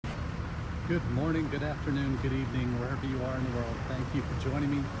Good morning, good afternoon, good evening, wherever you are in the world. Thank you for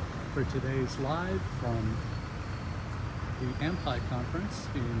joining me for today's live from the AMPI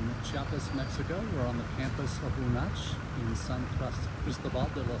conference in Chiapas, Mexico. We're on the campus of UNACH in San Cristobal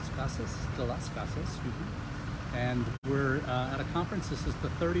de las Casas, and we're at a conference. This is the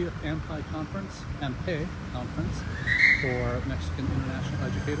 30th AMPI conference, AMPE conference for Mexican international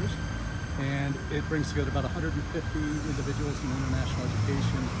educators. And it brings together about 150 individuals in international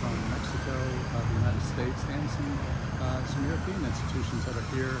education from Mexico, the United States, and some European institutions that are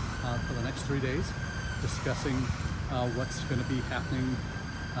here for the next 3 days, discussing what's going to be happening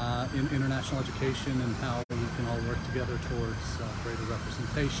in international education and how we can all work together towards greater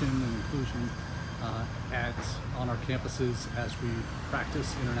representation and inclusion on our campuses as we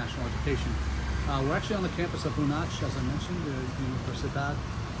practice international education. We're actually on the campus of UNACH, as I mentioned, the Universidad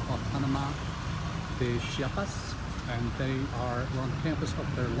Autónoma de Chiapas, and we're on the campus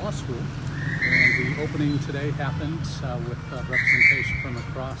of their law school. And the opening today happened with representation from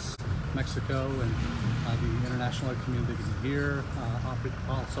across Mexico and the international community here,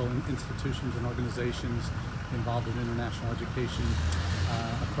 also in institutions and organizations involved in international education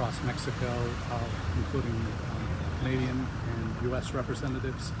across Mexico, including Canadian and U.S.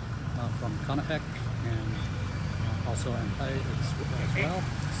 representatives from CONAHEC and also AMPE as well.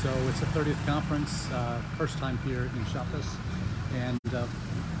 So it's the 30th conference, first time here in Chiapas, and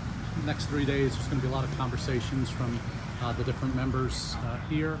next 3 days there's going to be a lot of conversations from the different members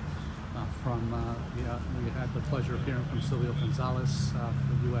here. We had the pleasure of hearing from Silvio Gonzalez,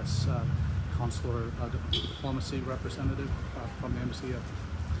 the U.S. Consular Diplomacy representative from the embassy,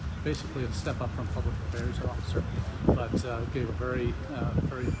 basically a step up from public affairs officer, but gave a very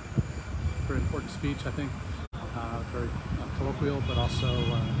important speech, I think. Very colloquial, but also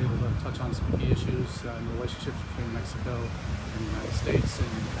able to touch on some key issues in relationships between Mexico and the United States,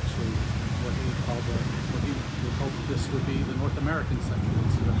 and actually what he would hope this would be the North American section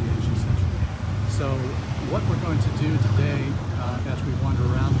instead of the Asian section. So what we're going to do today, as we wander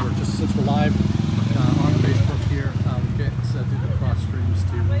around, since we're live on Facebook here, we can't do the cross streams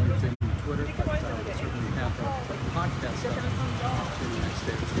to LinkedIn and Twitter, but we certainly have a podcast to the next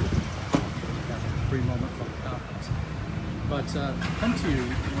day or two. Have a free moment from the conference. But come to you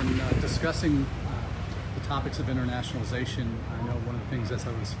when discussing the topics of internationalization. I know one of the things as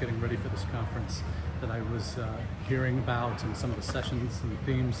I was getting ready for this conference that I was hearing about, and some of the sessions and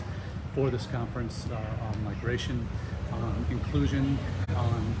themes for this conference on migration, on inclusion,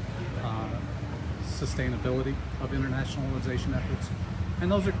 on sustainability of internationalization efforts.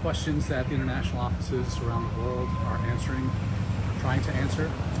 And those are questions that international offices around the world are trying to answer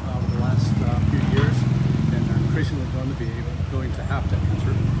over the last few years, and are increasingly going to have to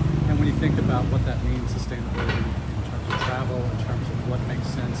answer. And when you think about what that means, sustainability in terms of travel, in terms of what makes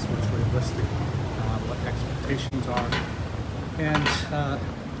sense, what's realistic, what expectations are. And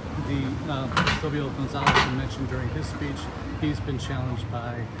Silvio Gonzalez mentioned during his speech, he's been challenged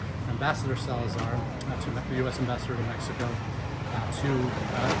by Ambassador Salazar, the U.S. Ambassador to Mexico, to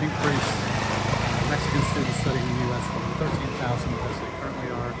increase Mexican students studying in the U.S. from 13,000 as they currently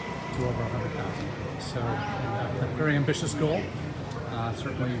are to over 100,000. So a very ambitious goal,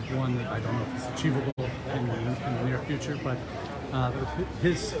 certainly one that I don't know if it's achievable in the near future, but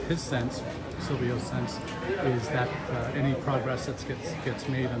his sense, Silvio's sense, is that any progress that gets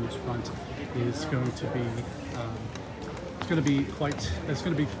made on this front is going to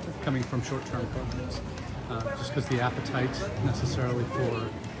be coming from short-term programs, just because the appetite necessarily for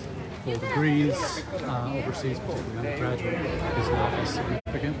degrees overseas, particularly undergraduate, is not as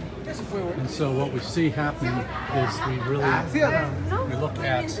significant. And so what we see happening is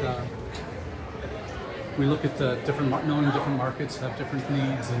we look at the knowing different markets have different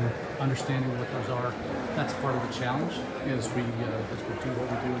needs and understanding what those are. That's part of the challenge as we do what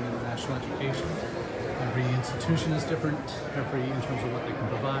we do in international education. Every institution is different, in terms of what they can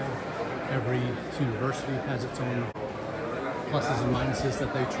provide. Every university has its own pluses and minuses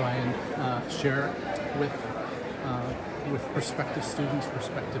that they try and share with prospective students,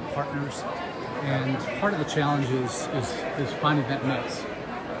 prospective partners. And part of the challenge is finding that mix,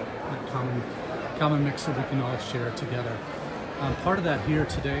 that common mix that we can all share together. Part of that here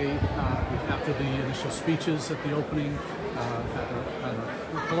today, after the initial speeches at the opening, had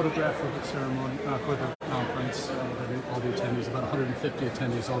a photograph for the ceremony, for the conference, all the attendees, about 150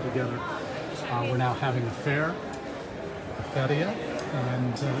 attendees altogether. We're now having a fair, a feria,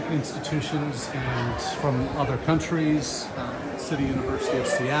 and institutions and from other countries, City University of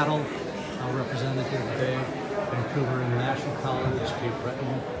Seattle, represented here today, Vancouver International College, Cape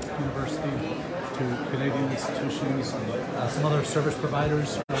Breton University, to Canadian institutions, some other service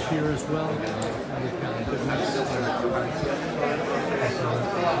providers here as well. We've got a good mix of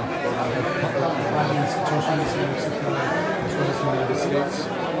private institutions in Mexico as well as the United States.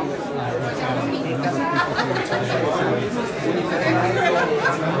 We've got a number of people here today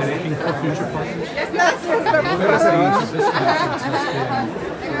looking for future partners. One of the things of this conference has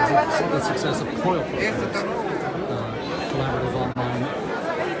been the success of COIL programs, collaborative online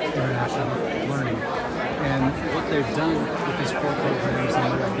international learning. And what they've done with these core programs, and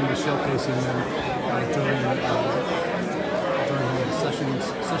they're going to be showcasing them during the session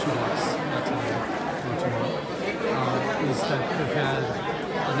blocks tomorrow, is that they've had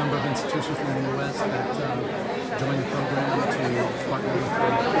a number of institutions from the U.S. that join the program to partner with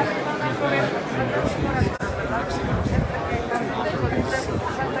universities in Mexico to offer these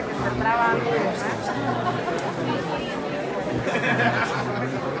programs.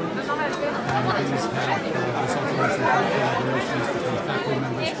 And these have resulted in some collaborations between faculty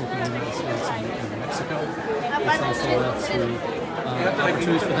members both in the United States and Mexico. It's also led to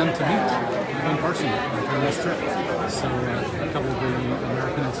opportunities for them to meet in person during this trip. So a couple of the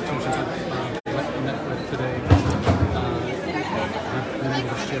American institutions I've met with today have been able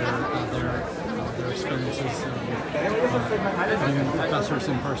to share their experiences meeting professors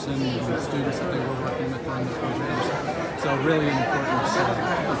in person, the students that they were working with during the programs. So really an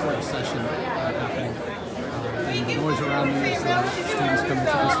important session happening. And the noise around me is students coming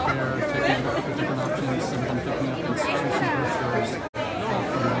to this fair, taking a look at the different options, some of them picking up institution brochures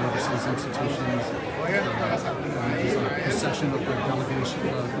from overseas institutions. There's a procession of the delegation,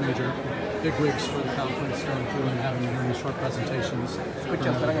 major bigwigs for the conference, including having really short presentations.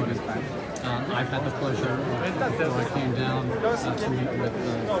 I've had the pleasure, before I came down, to meet with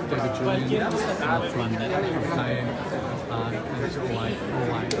David Julian from CAE.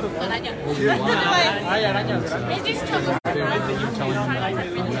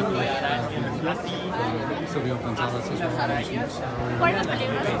 Silvio Gonzalez as well.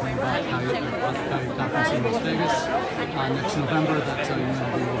 Conference in Las Vegas next November. That's we will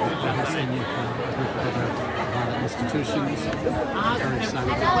be hosting with a group of other institutions. Very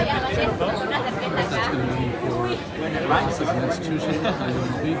excited about what that's going to mean for us as an institution at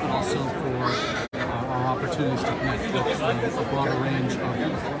UNLV, but also for our opportunities to connect with a broader range of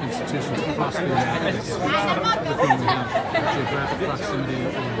institutions across the United States, with whom we have geographic proximity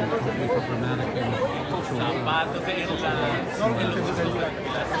and hopefully programmatic and cultural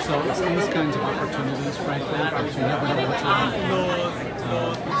So it's these kinds of opportunities, frankly, that you never know what's around the corner.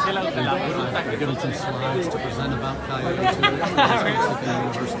 I've given some slides to present about CAE to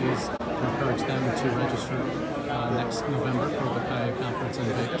universities to encourage them to register next November for the CAE conference in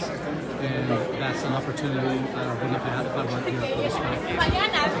Vegas. And that's an opportunity I wouldn't have had if I weren't here for this conference.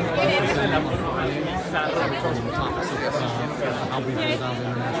 Present on Friday on the topics of how we build out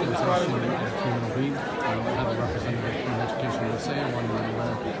internationalization at UNLV. We have a representative from Education USA, one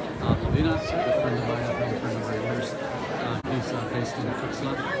Manuel Medina, a friend of mine I've known for a number of years. He's based in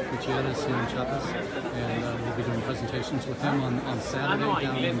Tuxtla Gutierrez here in Chiapas, and we'll be doing presentations with him on Saturday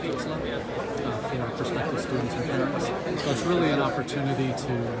down in Tuxtla for prospective students and parents. So it's really an opportunity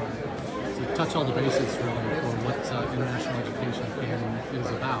to touch all the bases really for what international education is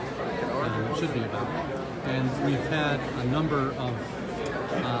about and should be about. And we've had a number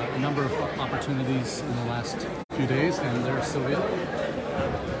of opportunities in the last few days, and there's Silvio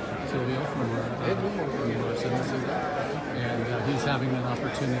from our center, and he's having an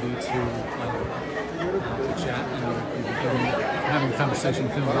opportunity to chat and having a conversation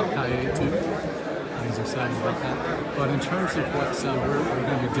with him about CAE too. He's excited about that. But in terms of what we're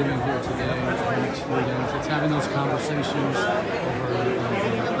going to be doing here today, it's having those conversations over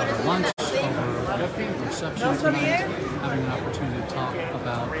lunch, over reception tonight, having an opportunity to talk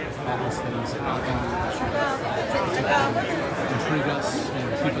about all those things that intrigue us and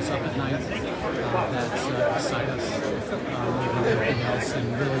keep us up at night, that excite us more than anything else. And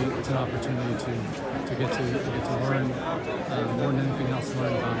really, it's an opportunity to get to learn more than anything else,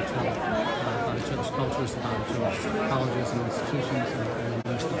 learn about each other. Each other's cultures, about each other's colleges and institutions,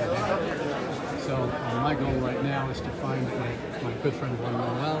 and so my goal right now is to find my good friend Juan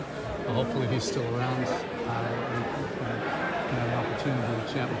Manuel. Hopefully he's still around. And have an opportunity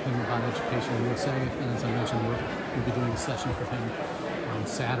to chat with him about Education USA, and as I mentioned, we'll be doing a session for him on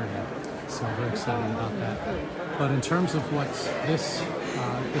Saturday. So I'm very excited about that. But in terms of what this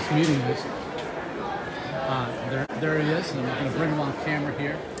meeting is, there he is, and I'm going to bring him on camera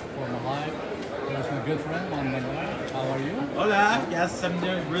here for him live. There's my good friend, Juan Manuel. How are you? Hola. Yes, I'm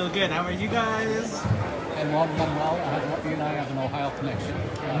doing real good. How are you guys? And Juan Manuel, he and I have an Ohio connection.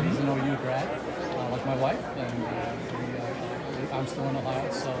 He's an OU grad. like my wife, and I'm still in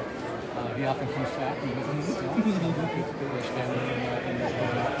Ohio, so he often comes back and visits. His family in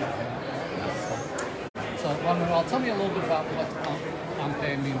so, well, tell me a little bit about what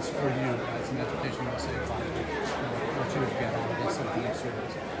OnPay means for you as an educational save fund. What you would get out of this over the next few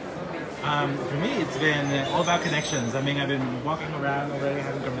days. For me, it's been all about connections. I mean, I've been walking around already,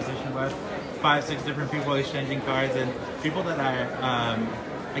 having conversation with 5-6 different people, exchanging cards, and people that are.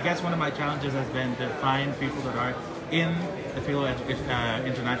 I guess one of my challenges has been to find people that are in the field of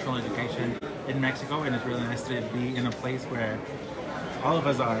international education in Mexico, and it's really nice to be in a place where all of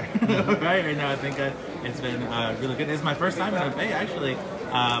us are. Right now, I think that it's been really good. It's my first time in OnPay, actually,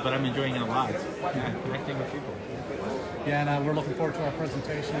 but I'm enjoying it a lot. Yeah, connecting with people. Yeah, and we're looking forward to our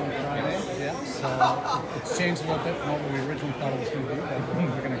presentation on Friday. Yeah, so it's changed a little bit from what we originally thought it was going to be, but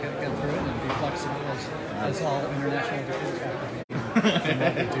we're going to get through it and be flexible as all international educators have to be in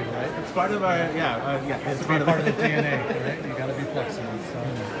what we do, right? It's part of our, It's part of the DNA, right? You got to be flexible. So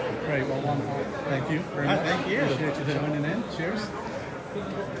great. Well, wonderful. Thank you very much. Thank you. Appreciate you joining in. Cheers.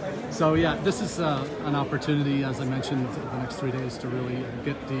 So yeah, this is an opportunity, as I mentioned, the next 3 days to really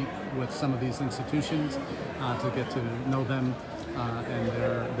get deep with some of these institutions, to get to know them and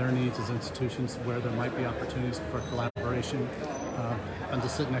their needs as institutions, where there might be opportunities for collaboration, and to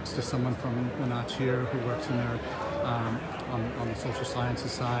sit next to someone from Wenatchee here who works in there on the social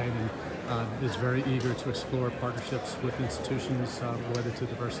sciences side and is very eager to explore partnerships with institutions related to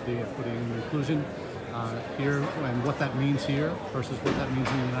diversity, equity, and inclusion. Here, and what that means here versus what that means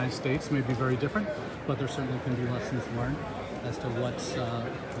in the United States may be very different, but there certainly can be lessons learned as to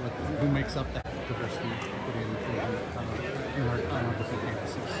who makes up that diversity, equity, and inclusion on our different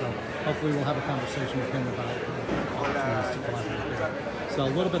campuses. So hopefully we'll have a conversation with him about opportunities to collaborate there. So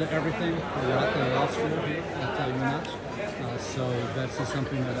a little bit of everything. We're at the law school here at UNACH. So this is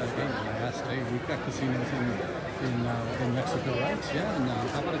something that I asked, hey, we've got casinos in Mexico, right? Yeah, and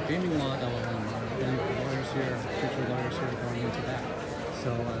how about a gaming law LLM? Lawyers here, future lawyers here going into that. So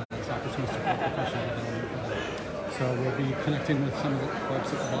there's opportunities for professional development. So we'll be connecting with some of the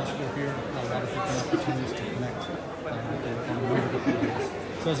folks at the law school here. A lot of different opportunities to connect in a number of different ways.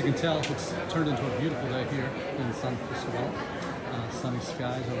 So as you can tell, it's turned into a beautiful day here in San Cristobal. Sunny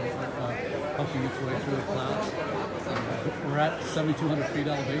skies are poking its way through the clouds. We're at 7,200 feet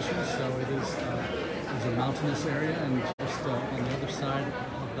elevation, so it is a mountainous area, and just on the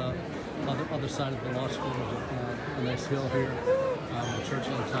other side of the law school, a nice hill here, the church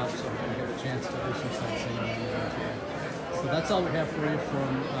on the top, so we can get a chance to do some sightseeing around there today. So that's all we have for you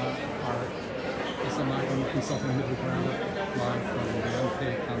from our SMI Consulting Middle Ground live from the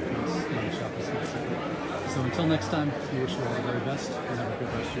OnPay conference in Chiapas, Mexico. So until next time, we wish you all the very best and have a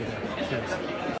good rest of your day. Cheers.